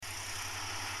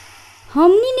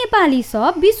हमनी नेपाली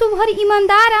सब विश्वभर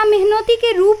ईमानदार आ मेहनती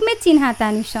के रूप में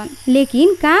चिन्हातानी सन,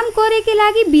 लेकिन काम करे के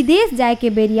लागी विदेश जाए के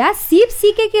बेरिया सिप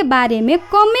सीखे के बारे में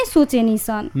कमे सोचेनी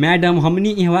सन। मैडम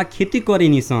हमनी यहाँ खेती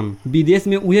करेनी सन, विदेश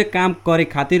में उहे काम करे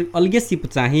खातिर अलगे सिप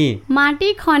चाहे।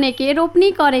 माटी खने के,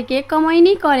 रोपनी करे के,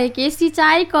 कमैनी करे के,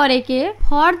 सिंचाई करे के,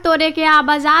 फर तोड़े के आ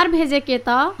बाजार भेजे के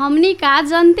त हमनी का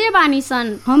जनते बानी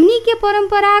सन। हमनी के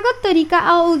परंपरागत तरीका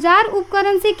आ औजार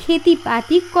उपकरण से खेती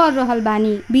पाती कर रहल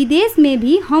बानी। विदेश में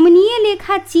भी हमनीय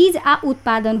लेखा चीज आ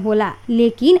उत्पादन होला,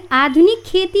 लेकिन आधुनिक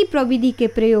खेती प्रविधि के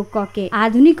प्रयोग करके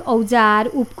आधुनिक औजार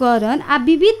उपकरण आ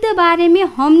विविध बारे में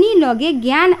हमनी लगे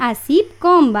ज्ञान आ सीप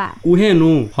कम बा। उहे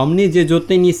नु हमनी जे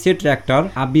जोतेनी से ट्रैक्टर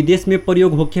आ विदेश में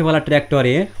प्रयोग होखे वाला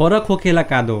ट्रैक्टरे फरक होखेला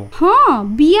का दो। हाँ,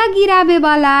 बिया गिरावे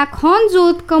वाला, खन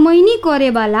जोत कमैनी करे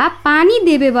वाला, पानी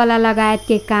देवे वाला लगायत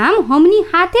के काम हमनी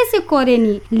हाथे से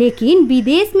करेनी, लेकिन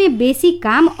विदेश में बेसी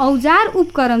काम औजार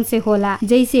उपकरण से होला,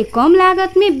 जैसे कम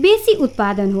लागत में बेसी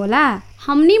उत्पादन होला।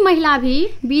 हमनी महिला भी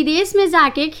विदेश में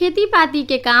जाके खेती पाती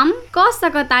के काम कर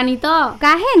सकतानी त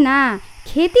काहे ना,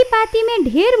 खेती पाती में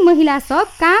ढेर महिला सब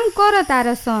काम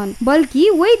करतार सन, बल्कि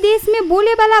वही देश में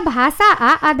बोले वाला भाषा आ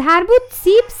आधारभूत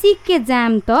सीप सीख के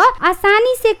जाम तो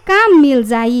आसानी से काम मिल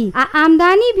जाई आ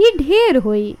आमदनी भी ढेर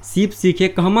होई। सीप सीखे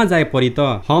कहमा जाए पड़ी तो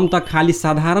हम तो खाली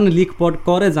साधारण लिख पढ़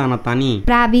करे जानतानी।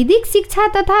 प्राविधिक शिक्षा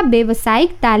तथा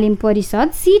व्यवसायिक तालिम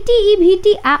परिषद CTEVT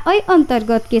आ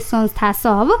अंतर्गत के संस्था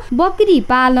सब बकरी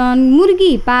पालन,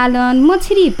 मुर्गी पालन,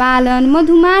 मछली पालन,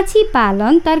 मधुमाछी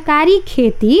पालन, तरकारी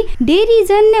खेती, डेयरी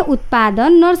जन्य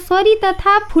उत्पादन, नर्सरी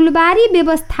तथा फुलबारी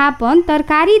व्यवस्थापन,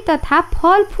 तरकारी तथा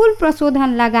फल फूल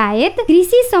प्रशोधन लगायत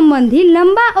कृषि संबंधी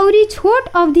लंबा और छोट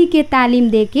अवधि के तालीम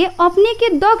देके अपने के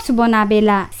दक्ष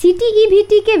बनावेला।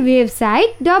 CTEVT के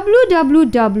वेबसाइट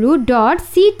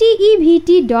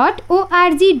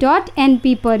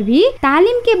www.ctevt.org.np पर भी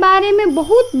तालीम के बारे में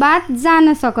बहुत बात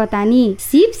जान सकतानी।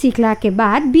 सीप सीखला के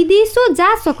बाद विदेशों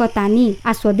जा सकतानी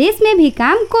आ स्वदेश में भी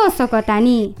काम कर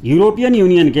सकतानी। यूरोपियन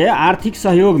यूनियन के आर्थिक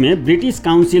सहयोग में ब्रिटिश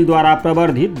काउंसिल द्वारा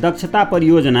प्रवर्धित दक्षता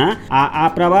परियोजना आ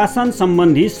आप्रवासन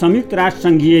संबंधी संयुक्त राष्ट्र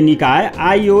संघीय निकाय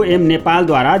IOM नेपाल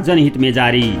द्वारा जनहित में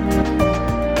जारी।